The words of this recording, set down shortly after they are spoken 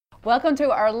Welcome to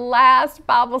our last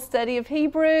Bible study of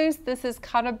Hebrews. This is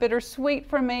kind of bittersweet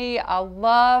for me. I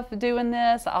love doing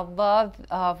this. I love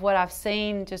what I've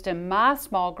seen just in my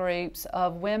small groups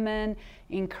of women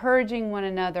encouraging one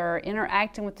another,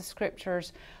 interacting with the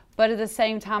scriptures. But at the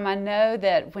same time, I know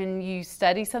that when you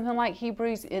study something like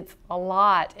Hebrews, it's a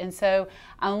lot. And so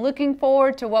I'm looking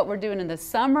forward to what we're doing in the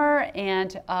summer,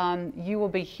 and you will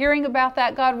be hearing about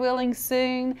that, God willing,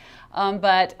 soon.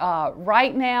 But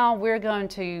right now, we're going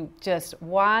to just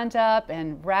wind up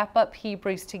and wrap up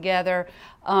Hebrews together.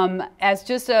 As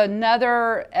just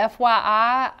another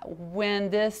FYI, when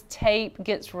this tape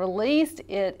gets released,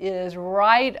 it is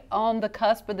right on the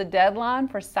cusp of the deadline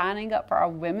for signing up for our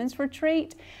women's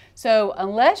retreat. So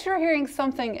unless you're hearing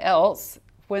something else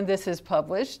when this is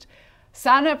published,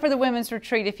 sign up for the women's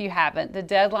retreat if you haven't. The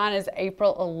deadline is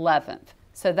April 11th.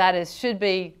 So that should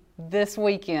be this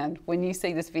weekend when you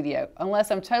see this video,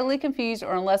 unless I'm totally confused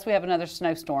or unless we have another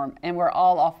snowstorm and we're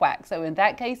all off whack. So in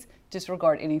that case,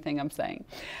 disregard anything I'm saying.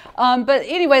 But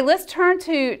anyway, let's turn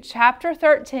to chapter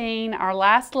 13, our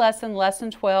last lesson,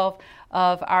 lesson 12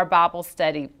 of our Bible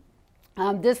study.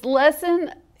 This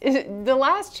lesson, the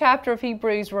last chapter of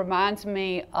Hebrews reminds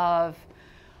me of,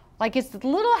 like, it's a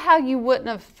little how you wouldn't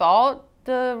have thought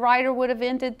the writer would have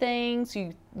ended things.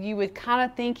 You would kind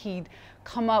of think he'd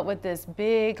come up with this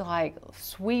big, like,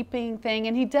 sweeping thing,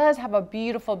 and he does have a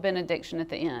beautiful benediction at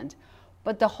the end.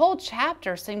 But the whole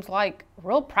chapter seems like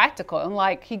real practical, and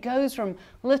like he goes from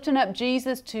lifting up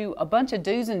Jesus to a bunch of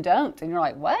do's and don'ts, and you're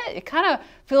like, what? It kind of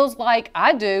feels like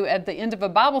I do at the end of a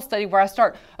Bible study where I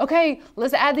start, okay,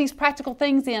 let's add these practical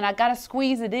things in. I got to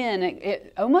squeeze it in.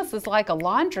 It almost is like a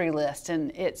laundry list,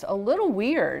 and it's a little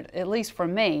weird, at least for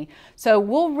me. So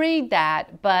we'll read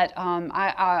that, but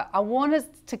I want us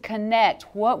to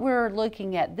connect what we're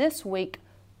looking at this week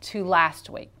to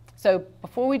last week. So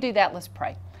before we do that, let's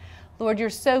pray. Lord,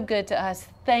 you're so good to us.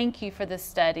 Thank you for this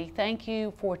study. Thank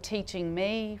you for teaching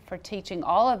me, for teaching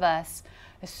all of us,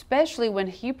 especially when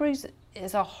Hebrews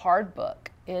is a hard book.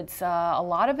 It's a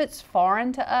lot of it's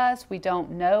foreign to us. We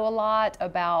don't know a lot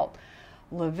about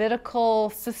Levitical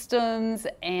systems,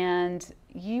 and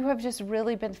you have just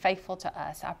really been faithful to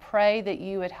us. I pray that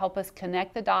you would help us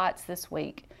connect the dots this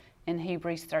week in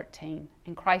Hebrews 13.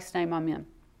 In Christ's name, amen.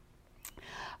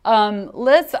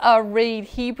 Let's read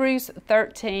Hebrews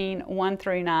 13, 1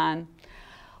 through 9.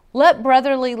 Let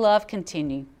brotherly love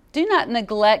continue. Do not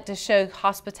neglect to show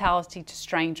hospitality to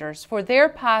strangers, for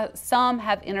thereby some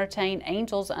have entertained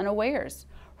angels unawares.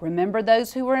 Remember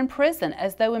those who were in prison,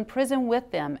 as though in prison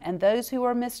with them, and those who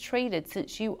are mistreated,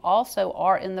 since you also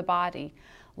are in the body.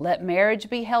 Let marriage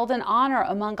be held in honor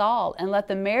among all, and let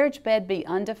the marriage bed be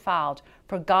undefiled,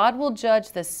 for God will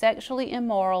judge the sexually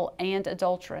immoral and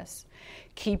adulterous.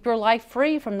 Keep your life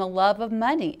free from the love of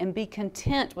money and be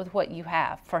content with what you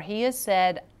have. For he has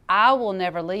said, I will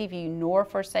never leave you nor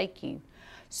forsake you.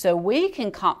 So we can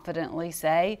confidently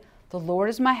say, the Lord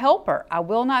is my helper. I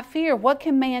will not fear. What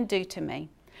can man do to me?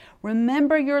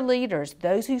 Remember your leaders,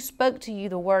 those who spoke to you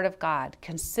the word of God.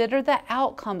 Consider the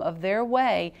outcome of their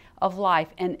way of life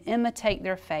and imitate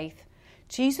their faith.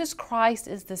 Jesus Christ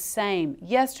is the same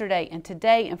yesterday and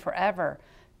today and forever.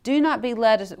 Do not be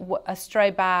led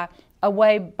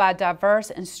away by diverse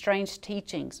and strange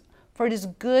teachings. For it is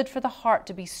good for the heart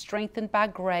to be strengthened by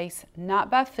grace,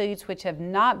 not by foods which have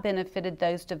not benefited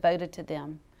those devoted to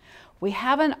them. We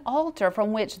have an altar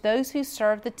from which those who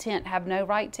serve the tent have no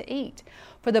right to eat.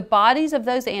 For the bodies of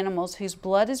those animals whose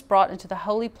blood is brought into the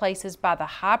holy places by the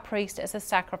high priest as a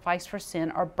sacrifice for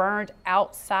sin are burned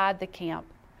outside the camp.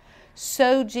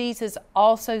 So Jesus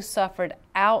also suffered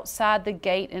outside the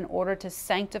gate in order to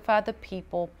sanctify the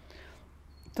people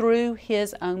through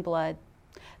his own blood.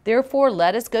 Therefore,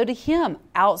 let us go to him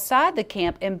outside the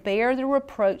camp and bear the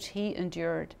reproach he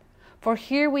endured. For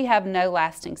here we have no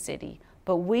lasting city,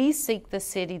 but we seek the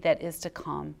city that is to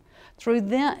come.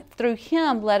 Through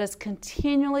him, let us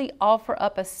continually offer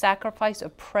up a sacrifice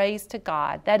of praise to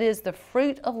God, that is, the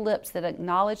fruit of lips that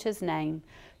acknowledge his name.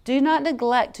 Do not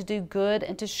neglect to do good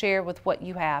and to share with what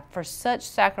you have, for such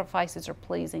sacrifices are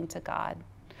pleasing to God.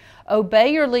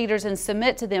 Obey your leaders and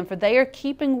submit to them, for they are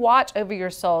keeping watch over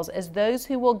your souls as those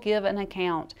who will give an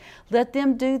account. Let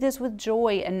them do this with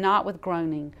joy and not with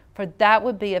groaning, for that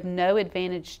would be of no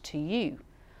advantage to you.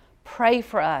 Pray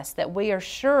for us that we are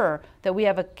sure that we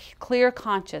have a clear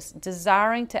conscience,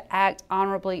 desiring to act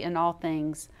honorably in all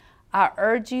things. I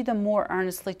urge you the more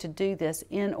earnestly to do this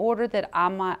in order that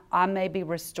I may be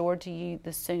restored to you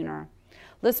the sooner.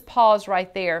 Let's pause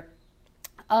right there.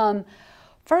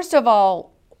 First of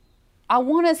all, I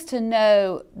want us to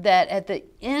know that at the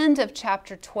end of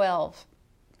chapter 12,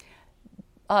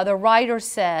 the writer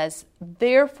says,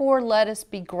 therefore let us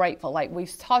be grateful. Like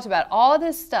we've talked about all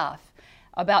this stuff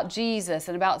about Jesus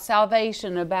and about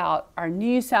salvation, about our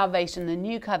new salvation, the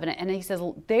new covenant. And he says,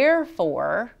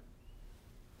 therefore,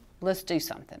 let's do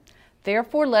something.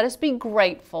 Therefore, let us be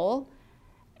grateful.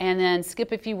 And then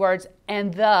skip a few words.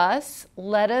 And thus,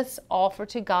 let us offer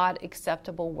to God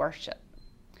acceptable worship.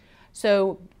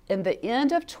 So in the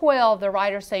end of 12, the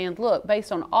writer's saying, look,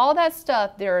 based on all that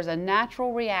stuff, there is a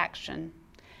natural reaction.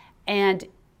 And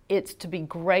it's to be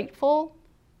grateful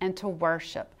and to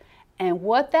worship. And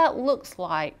what that looks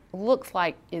like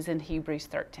is in Hebrews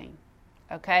 13.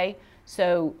 Okay?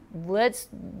 So let's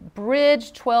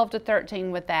bridge 12 to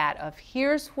 13 with that of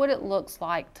here's what it looks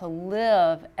like to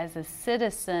live as a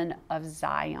citizen of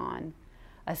Zion.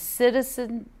 A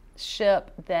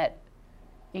citizenship that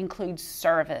includes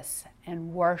service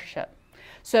and worship.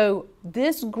 So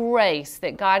this grace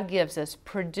that God gives us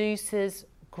produces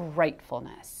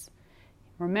gratefulness.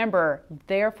 Remember,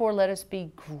 therefore let us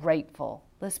be grateful.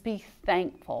 Let's be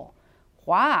thankful.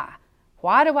 Why?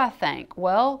 Why do I thank?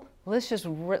 Well, let's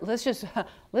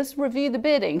review the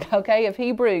bidding, okay, of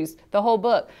Hebrews, the whole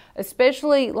book.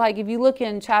 Especially like if you look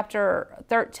in chapter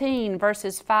 13,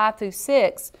 verses 5 through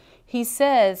 6, he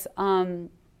says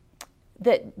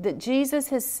that Jesus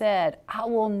has said, I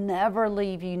will never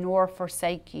leave you nor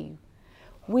forsake you.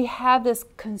 We have this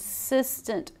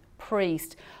consistent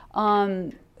priest.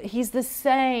 He's the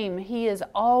same. He is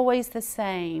always the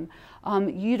same.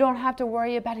 You don't have to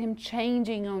worry about him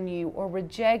changing on you or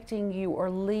rejecting you or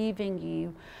leaving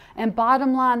you. And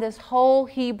bottom line, this whole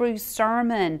Hebrew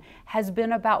sermon has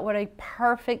been about what a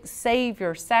perfect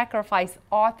Savior, sacrifice,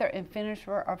 author, and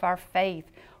finisher of our faith.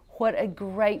 What a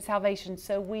great salvation.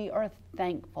 So we are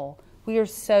thankful. We are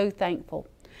so thankful.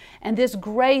 And this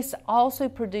grace also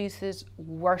produces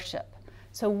worship.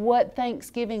 So what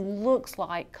Thanksgiving looks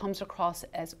like comes across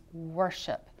as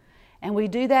worship. And we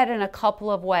do that in a couple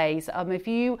of ways. If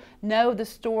you know the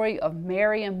story of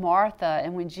Mary and Martha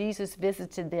and when Jesus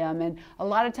visited them, and a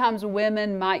lot of times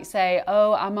women might say,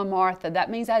 oh, I'm a Martha.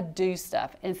 That means I do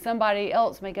stuff. And somebody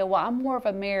else may go, well, I'm more of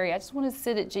a Mary. I just want to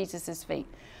sit at Jesus' feet.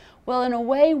 Well, in a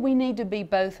way, we need to be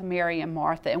both Mary and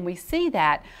Martha. And we see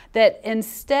that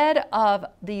instead of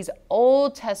these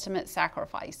Old Testament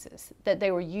sacrifices that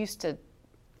they were used to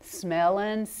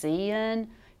smelling, seeing,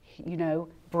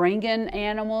 bringing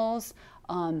animals,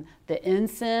 the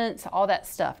incense, all that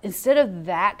stuff. Instead of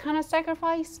that kind of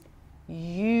sacrifice,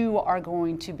 you are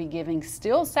going to be giving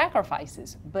still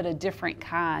sacrifices, but a different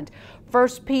kind. 1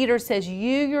 Peter says,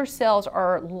 you yourselves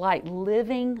are like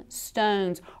living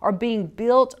stones, are being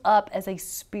built up as a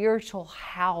spiritual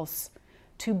house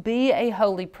to be a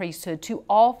holy priesthood, to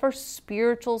offer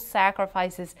spiritual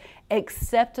sacrifices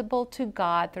acceptable to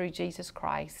God through Jesus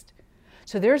Christ.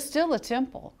 So there's still a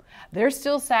temple. There's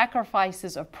still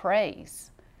sacrifices of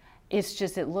praise. It's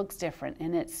just, it looks different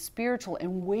and it's spiritual.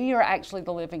 And we are actually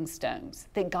the living stones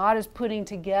that God is putting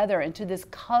together into this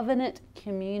covenant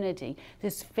community,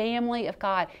 this family of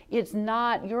God. It's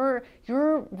not your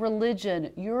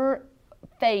religion, your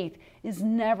faith is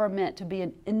never meant to be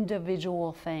an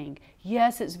individual thing.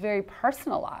 Yes, it's very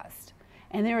personalized.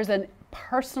 And there is a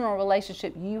personal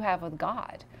relationship you have with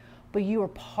God. But you are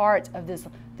part of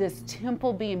this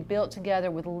temple being built together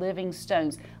with living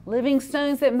stones. Living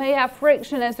stones that may have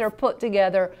friction as they're put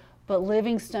together, but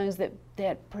living stones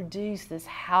that produce this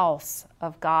house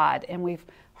of God. And we've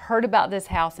heard about this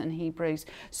house in Hebrews.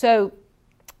 So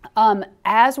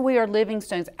as we are living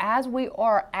stones, as we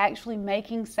are actually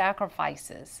making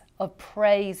sacrifices of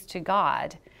praise to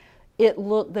God,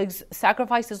 those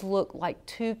sacrifices look like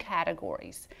two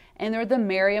categories. And they're the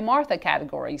Mary and Martha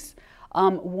categories.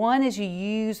 One is you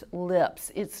use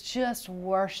lips. It's just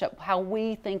worship, how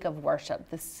we think of worship,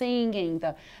 the singing,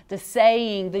 the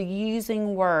saying, the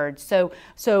using words.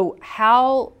 So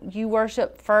how you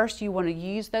worship, first you want to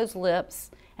use those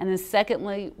lips, and then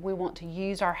secondly, we want to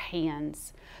use our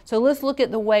hands. So let's look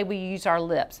at the way we use our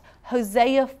lips.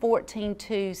 Hosea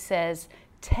 14:2 says,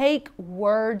 take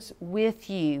words with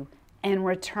you and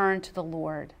return to the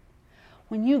Lord.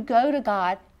 When you go to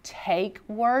God, take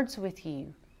words with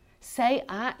you. Say,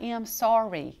 I am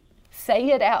sorry. Say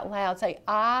it out loud. Say,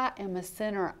 I am a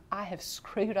sinner. I have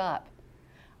screwed up.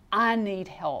 I need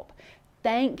help.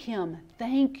 Thank Him.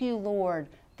 Thank you, Lord,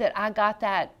 that I got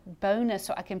that bonus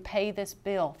so I can pay this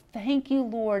bill. Thank you,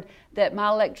 Lord, that my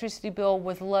electricity bill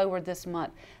was lowered this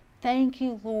month. Thank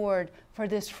you, Lord, for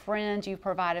this friend you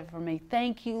provided for me.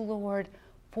 Thank you, Lord,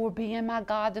 for being my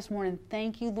God this morning.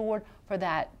 Thank you, Lord, for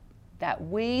that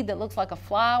weed that looks like a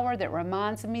flower that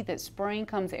reminds me that spring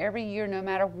comes every year no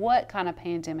matter what kind of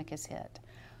pandemic has hit.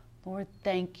 Lord,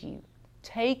 thank you.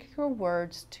 Take your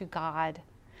words to God.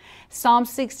 Psalm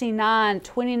 69,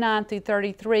 29 through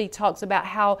 33 talks about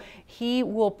how he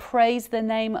will praise the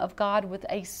name of God with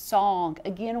a song.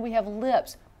 Again, we have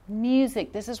lips,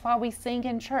 music. This is why we sing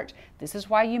in church. This is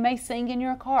why you may sing in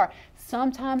your car.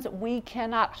 Sometimes we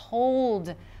cannot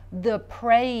hold the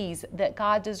praise that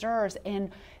God deserves,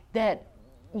 and that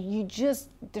there's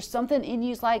something in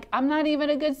you's like, I'm not even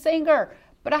a good singer,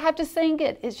 but I have to sing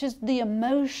it. It's just the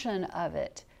emotion of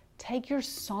it. Take your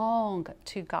song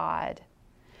to God.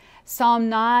 Psalm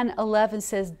 9:11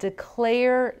 says,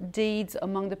 declare deeds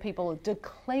among the people.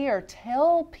 Declare,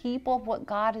 tell people what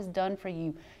God has done for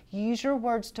you. Use your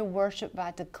words to worship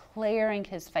by declaring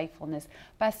his faithfulness,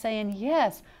 by saying,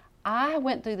 yes, I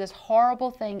went through this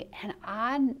horrible thing and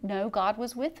I know God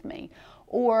was with me.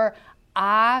 Or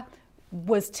I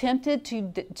was tempted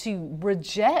to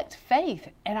reject faith,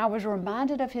 and I was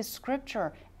reminded of his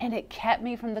scripture and it kept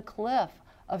me from the cliff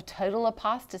of total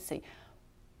apostasy.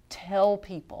 Tell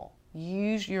people,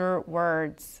 use your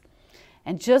words.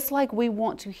 And just like we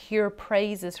want to hear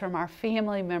praises from our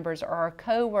family members or our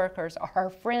co-workers or our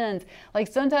friends, like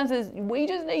sometimes we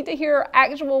just need to hear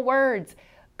actual words.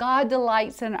 God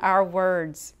delights in our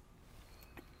words.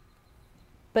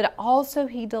 But also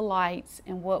he delights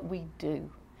in what we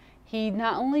do. He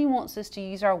not only wants us to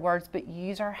use our words, but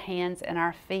use our hands and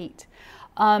our feet.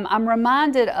 I'm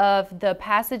reminded of the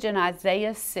passage in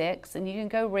Isaiah 6, and you can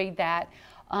go read that.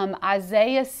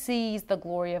 Isaiah sees the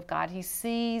glory of God. He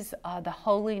sees the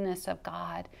holiness of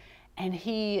God, and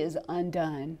he is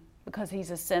undone because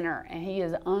he's a sinner and he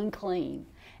is unclean,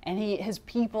 and his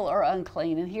people are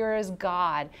unclean, and here is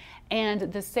God.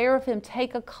 And the seraphim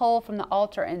take a coal from the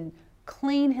altar and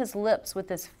clean his lips with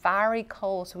this fiery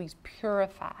coal so he's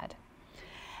purified.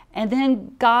 And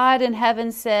then God in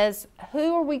heaven says,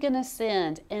 who are we going to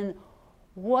send? And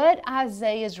what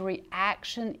Isaiah's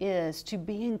reaction is to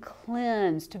being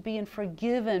cleansed, to being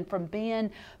forgiven, from being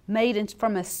made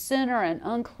from a sinner and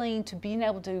unclean to being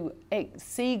able to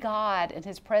see God in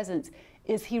his presence,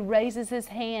 is he raises his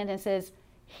hand and says,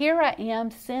 here I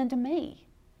am, send me.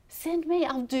 Send me,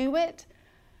 I'll do it.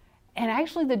 And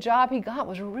actually the job he got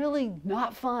was really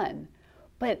not fun.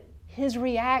 But his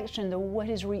reaction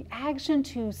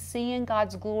to seeing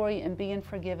God's glory and being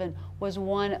forgiven was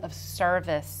one of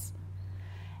service.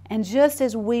 And just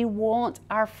as we want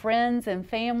our friends and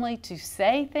family to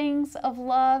say things of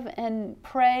love and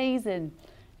praise and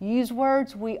use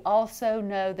words, we also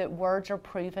know that words are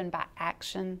proven by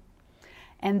action.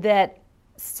 And that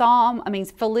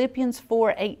Philippians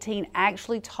 4:18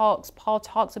 actually Paul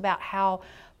talks about how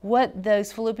what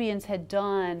those Philippians had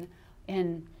done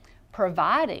in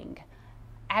providing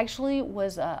actually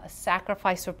was a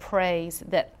sacrifice of praise.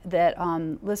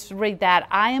 Let's read that.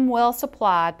 I am well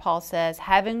supplied, Paul says,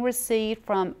 having received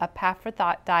from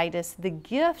Epaphroditus the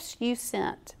gifts you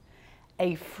sent,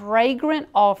 a fragrant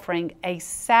offering, a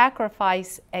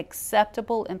sacrifice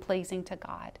acceptable and pleasing to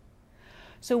God.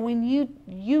 So when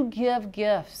you give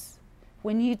gifts,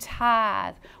 when you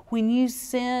tithe, when you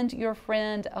send your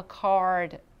friend a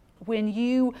card, when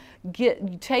you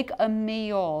take a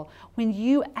meal, when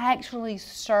you actually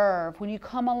serve, when you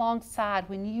come alongside,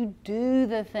 when you do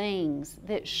the things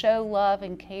that show love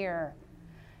and care,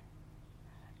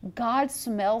 God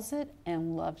smells it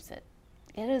and loves it.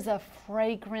 It is a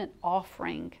fragrant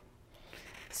offering.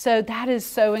 So that is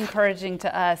so encouraging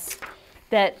to us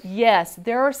that yes,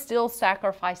 there are still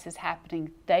sacrifices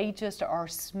happening. They just are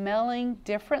smelling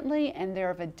differently, and they're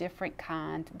of a different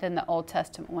kind than the Old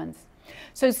Testament ones.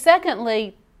 So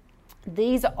secondly,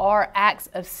 these are acts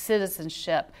of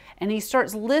citizenship, and he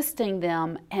starts listing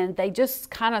them, and they just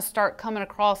kind of start coming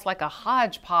across like a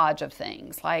hodgepodge of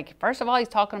things. Like, first of all, he's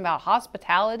talking about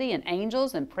hospitality and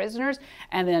angels and prisoners,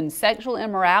 and then sexual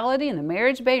immorality and the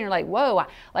marriage bed. And you're like, whoa,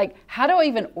 like, how do I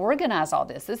even organize all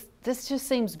this? This just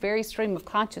seems very stream of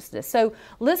consciousness. So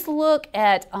let's look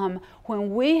at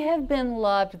when we have been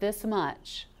loved this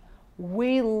much,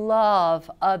 we love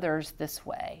others this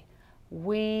way.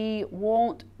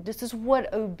 This is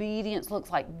what obedience looks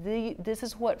like. This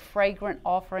is what fragrant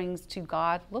offerings to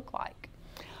God look like.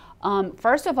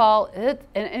 First of all, and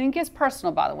it gets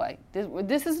personal, by the way.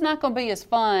 This is not going to be as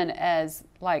fun as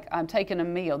like I'm taking a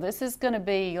meal. This is going to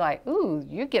be like, ooh,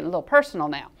 you're getting a little personal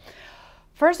now.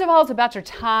 First of all, it's about your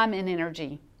time and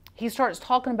energy. He starts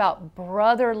talking about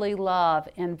brotherly love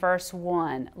in verse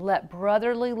 1. Let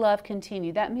brotherly love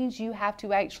continue. That means you have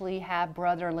to actually have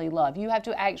brotherly love. You have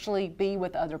to actually be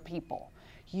with other people.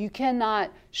 You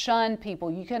cannot shun people.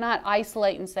 You cannot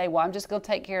isolate and say, well, I'm just going to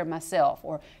take care of myself.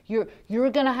 Or you're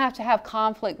going to have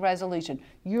conflict resolution.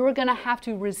 You're going to have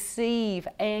to receive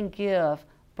and give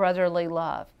brotherly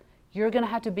love. You're going to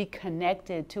have to be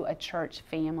connected to a church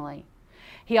family.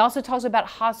 He also talks about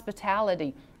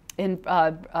hospitality in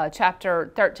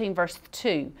chapter 13, verse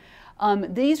 2.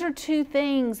 These are two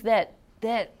things that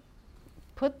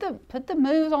put the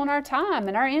moves on our time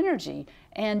and our energy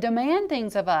and demand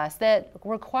things of us that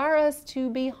require us to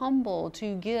be humble,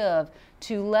 to give,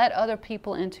 to let other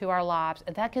people into our lives.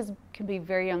 And that can be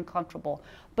very uncomfortable.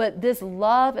 But this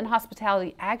love and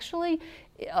hospitality, actually,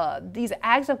 these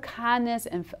acts of kindness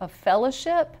and of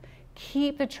fellowship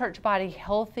keep the church body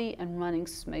healthy and running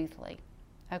smoothly.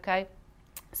 Okay?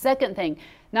 Second thing,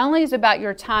 not only is it about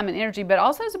your time and energy, but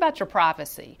also it's about your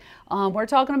privacy. We're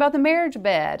talking about the marriage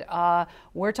bed.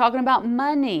 We're talking about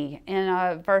money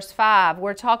in verse 5.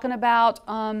 We're talking about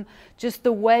just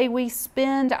the way we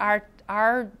spend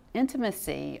our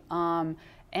intimacy.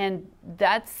 And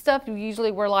that stuff,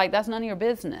 usually we're like, that's none of your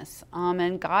business.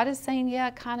 And God is saying, yeah,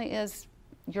 it kind of is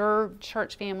your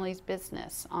church family's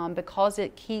business because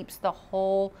it keeps the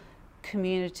whole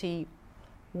community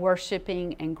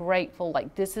worshiping and grateful.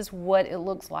 Like, this is what it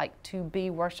looks like to be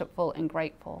worshipful and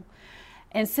grateful.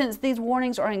 And since these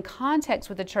warnings are in context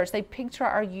with the church, they picture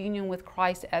our union with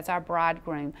Christ as our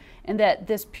bridegroom, and that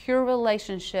this pure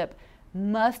relationship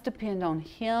must depend on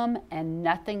Him and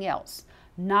nothing else.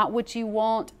 Not what you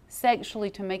want sexually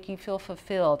to make you feel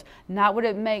fulfilled. Not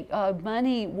what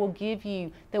money will give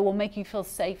you that will make you feel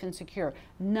safe and secure.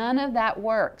 None of that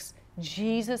works.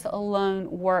 Jesus alone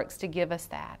works to give us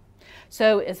that.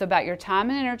 So it's about your time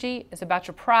and energy. It's about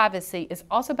your privacy. It's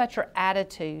also about your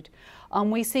attitude.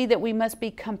 We see that we must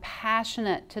be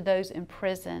compassionate to those in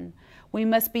prison. We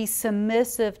must be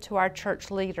submissive to our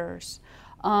church leaders.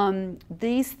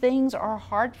 These things are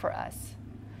hard for us.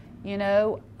 You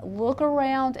know, look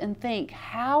around and think,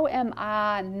 how am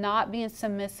I not being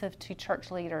submissive to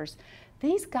church leaders?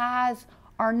 These guys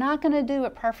are not going to do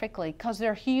it perfectly because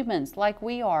they're humans like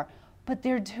we are, but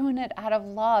they're doing it out of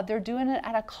love. They're doing it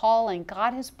out of calling.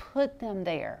 God has put them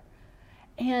there.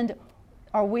 And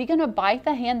are we going to bite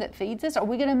the hand that feeds us? Are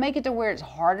we going to make it to where it's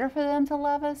harder for them to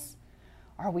love us?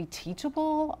 Are we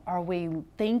teachable? Are we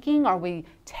thinking? Are we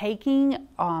taking?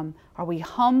 Are we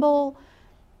humble?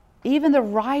 Even the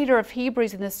writer of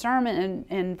Hebrews in the sermon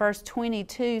in verse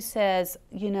 22 says,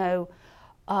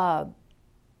 I've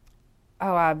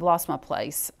lost my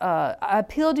place. I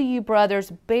appeal to you, brothers,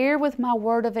 bear with my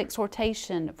word of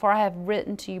exhortation, for I have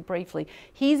written to you briefly.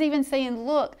 He's even saying,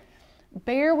 look,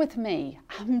 bear with me.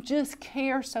 I just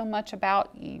care so much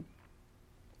about you.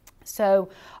 So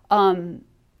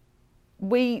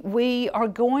we are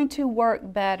going to work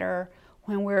better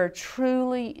when we're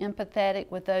truly empathetic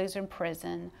with those in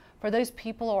prison, for those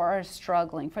people who are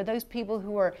struggling, for those people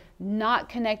who are not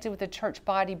connected with the church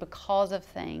body because of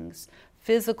things,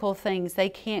 physical things, they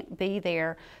can't be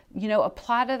there.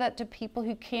 Apply that to people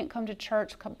who can't come to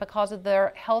church because of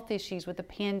their health issues with the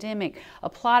pandemic.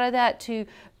 Apply that to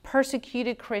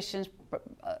persecuted Christians.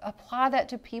 Apply that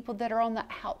to people that are on the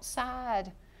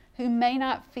outside who may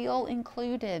not feel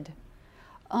included.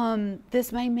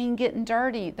 This may mean getting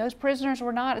dirty. Those prisoners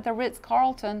were not at the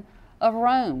Ritz-Carlton of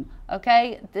Rome,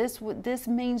 okay? This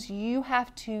means you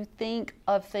have to think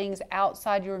of things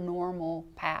outside your normal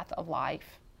path of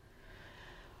life.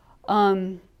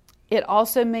 It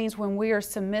also means when we are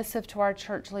submissive to our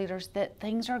church leaders that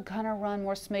things are going to run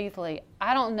more smoothly.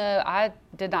 I don't know. I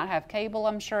did not have cable,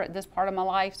 I'm sure, at this part of my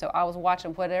life, so I was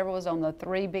watching whatever was on the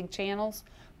 3 big channels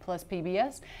plus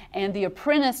PBS, and The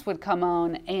Apprentice would come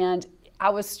on, and I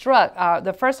was struck.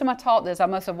 The first time I taught this, I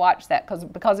must have watched that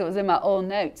because it was in my old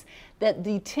notes, that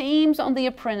the teams on The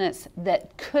Apprentice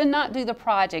that could not do the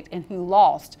project and who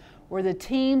lost were the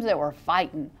teams that were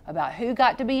fighting about who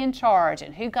got to be in charge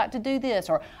and who got to do this,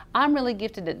 or I'm really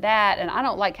gifted at that and I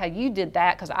don't like how you did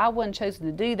that because I wasn't chosen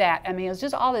to do that. I mean, it was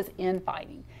just all this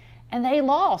infighting. And they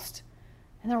lost.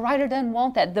 And the writer doesn't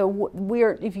want that.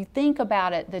 If you think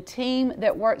about it, the team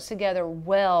that works together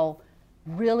well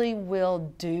really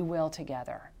will do well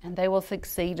together, and they will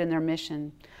succeed in their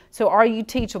mission. So are you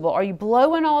teachable? Are you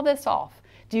blowing all this off?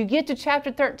 Do you get to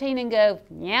chapter 13 and go,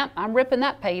 yeah, I'm ripping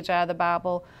that page out of the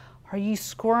Bible? Are you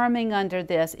squirming under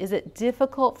this? Is it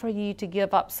difficult for you to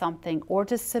give up something or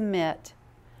to submit?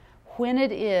 When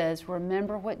it is,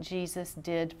 remember what Jesus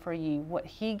did for you, what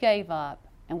He gave up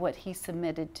and what He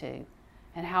submitted to,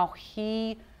 and how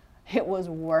it was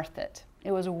worth it.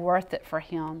 It was worth it for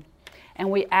Him. And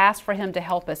we ask for Him to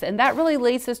help us. And that really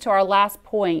leads us to our last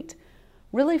point,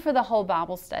 really for the whole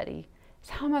Bible study. Is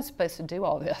how am I supposed to do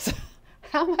all this?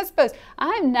 How am I supposed?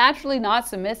 I'm naturally not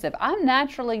submissive. I'm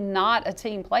naturally not a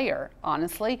team player,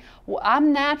 honestly.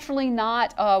 I'm naturally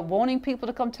not wanting people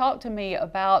to come talk to me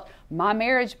about my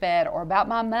marriage bed or about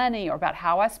my money or about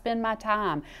how I spend my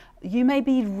time. you may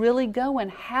be really going,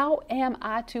 how am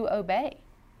I to obey?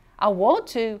 I want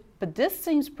to, but this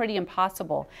seems pretty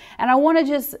impossible. And I want to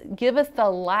just give us the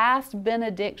last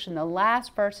benediction, the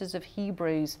last verses of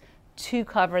Hebrews to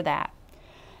cover that.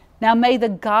 Now may the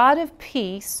God of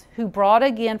peace, who brought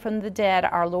again from the dead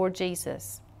our Lord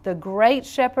Jesus, the great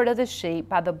shepherd of the sheep,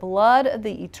 by the blood of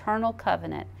the eternal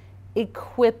covenant,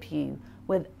 equip you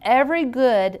with every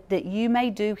good that you may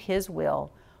do his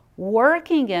will,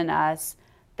 working in us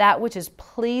that which is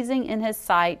pleasing in his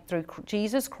sight through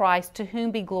Jesus Christ, to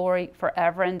whom be glory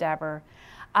forever and ever.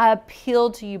 I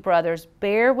appeal to you, brothers,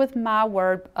 bear with my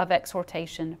word of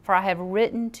exhortation, for I have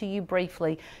written to you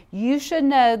briefly. You should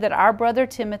know that our brother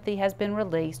Timothy has been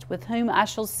released, with whom I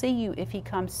shall see you if he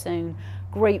comes soon.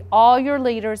 Greet all your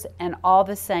leaders and all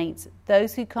the saints.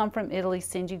 Those who come from Italy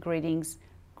send you greetings.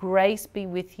 Grace be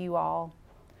with you all.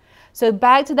 So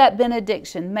back to that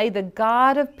benediction. May the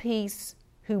God of peace,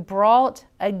 who brought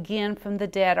again from the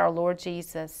dead our Lord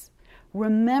Jesus.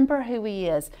 Remember who he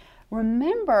is.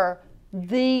 Remember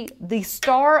the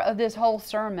star of this whole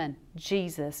sermon,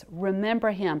 Jesus.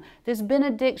 Remember him. This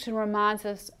benediction reminds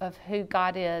us of who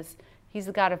God is. He's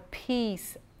the God of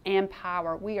peace and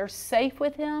power. We are safe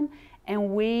with him, and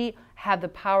we have the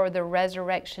power of the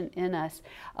resurrection in us.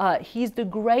 He's the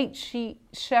great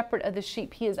shepherd of the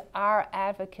sheep. He is our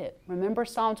advocate. Remember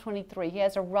Psalm 23. He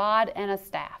has a rod and a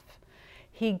staff.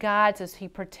 He guides us. He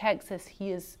protects us.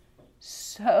 He is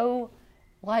so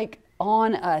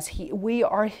on us. We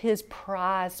are his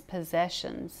prized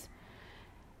possessions.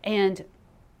 And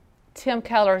Tim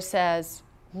Keller says,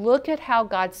 look at how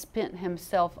God spent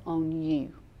himself on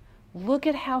you. Look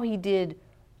at how he did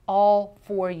all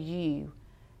for you.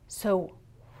 So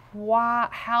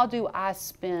how do I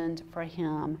spend for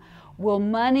him? Will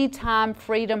money, time,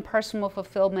 freedom, personal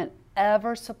fulfillment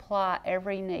ever supply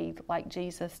every need like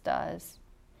Jesus does?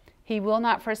 He will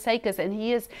not forsake us, and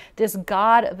he is this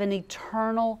God of an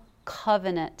eternal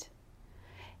covenant.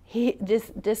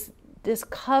 This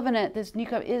covenant, this new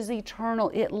covenant is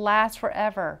eternal. It lasts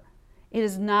forever. It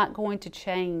is not going to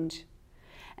change.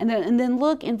 And then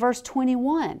look in verse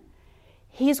 21.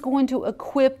 He's going to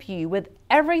equip you with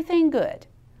everything good.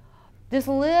 This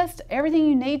list, everything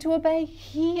you need to obey,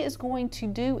 he is going to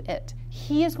do it.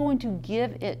 He is going to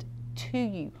give it to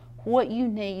you, what you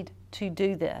need to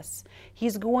do this.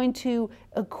 He's going to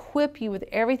equip you with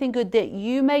everything good that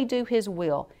you may do his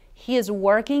will. He is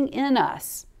working in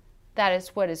us. That is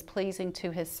what is pleasing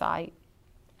to his sight.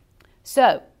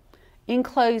 So, in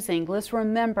closing, let's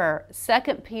remember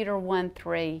 2 Peter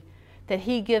 1:3, that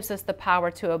he gives us the power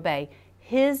to obey.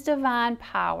 His divine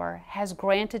power has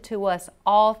granted to us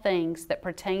all things that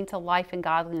pertain to life and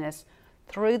godliness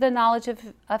through the knowledge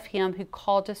of him who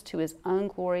called us to his own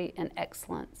glory and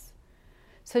excellence.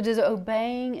 So does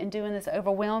obeying and doing this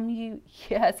overwhelm you?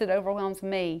 Yes, it overwhelms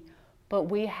me. But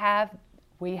we have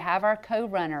our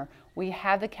co-runner. We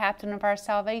have the captain of our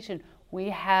salvation. We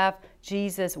have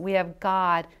Jesus. We have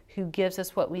God who gives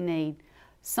us what we need.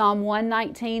 Psalm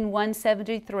 119,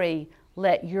 173,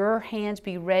 let your hands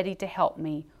be ready to help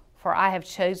me, for I have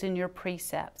chosen your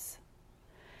precepts.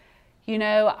 You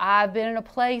know, I've been in a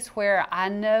place where I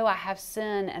know I have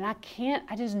sin, and I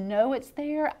just know it's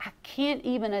there. I can't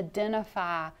even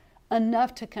identify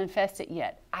enough to confess it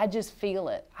yet. I just feel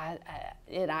it.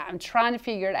 I'm trying to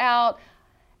figure it out.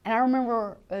 And I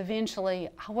remember eventually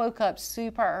I woke up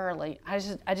super early. I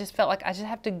just felt like I just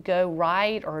have to go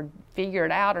write or figure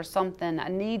it out or something. I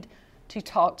need to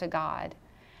talk to God.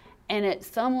 And at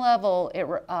some level,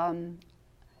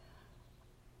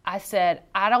 I said,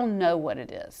 I don't know what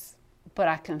it is, but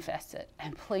I confess it.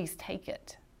 And please take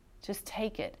it. Just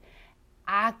take it.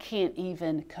 I can't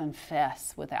even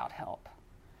confess without help.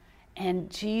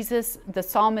 And Jesus, the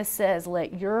psalmist says,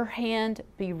 let your hand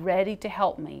be ready to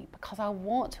help me, because I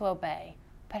want to obey,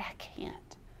 but I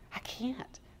can't. I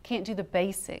can't do the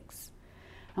basics.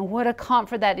 And what a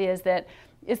comfort that is, that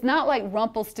it's not like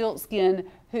Rumpelstiltskin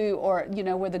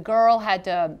where the girl had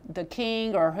to, the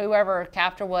king or whoever her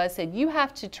captor was, said, you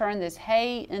have to turn this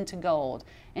hay into gold.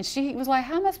 And she was like,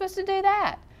 how am I supposed to do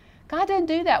that? God doesn't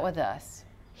do that with us.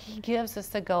 He gives us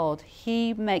the gold.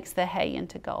 He makes the hay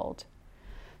into gold.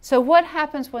 So what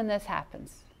happens when this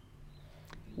happens?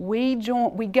 We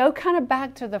go kind of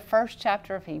back to the first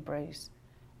chapter of Hebrews,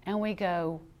 and we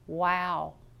go,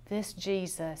 wow, this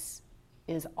Jesus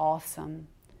is awesome.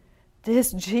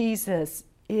 This Jesus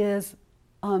is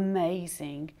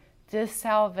amazing. This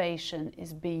salvation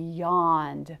is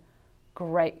beyond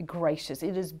gracious.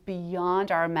 It is beyond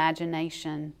our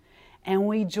imagination. And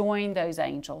we join those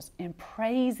angels in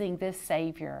praising this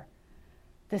Savior,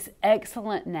 this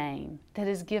excellent name that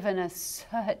has given us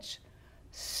such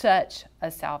such a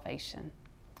salvation.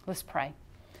 Let's pray.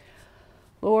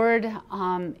 Lord,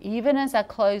 even as I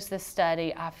close this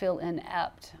study, I feel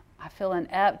inept. I feel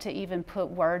inept to even put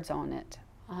words on it.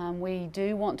 We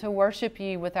do want to worship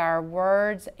you with our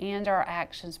words and our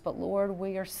actions, but Lord,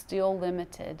 we are still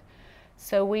limited.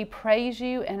 So we praise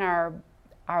you in our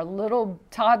little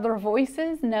toddler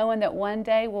voices, knowing that one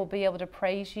day we'll be able to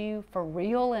praise you for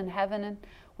real in heaven and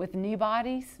with new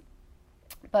bodies.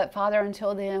 But Father,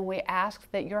 until then, we ask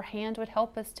that your hand would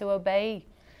help us to obey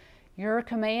your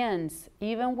commands,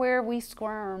 even where we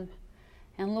squirm.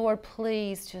 And Lord,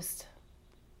 please just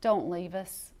don't leave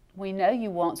us. We know you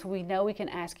won't, so we know we can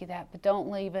ask you that, but don't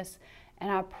leave us.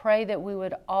 And I pray that we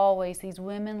would always, these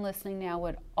women listening now,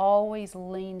 would always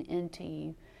lean into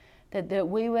you, that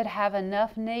we would have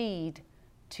enough need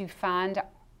to find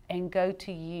and go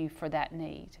to you for that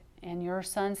need. In your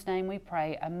Son's name we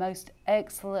pray, a most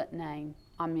excellent name.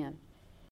 Amen.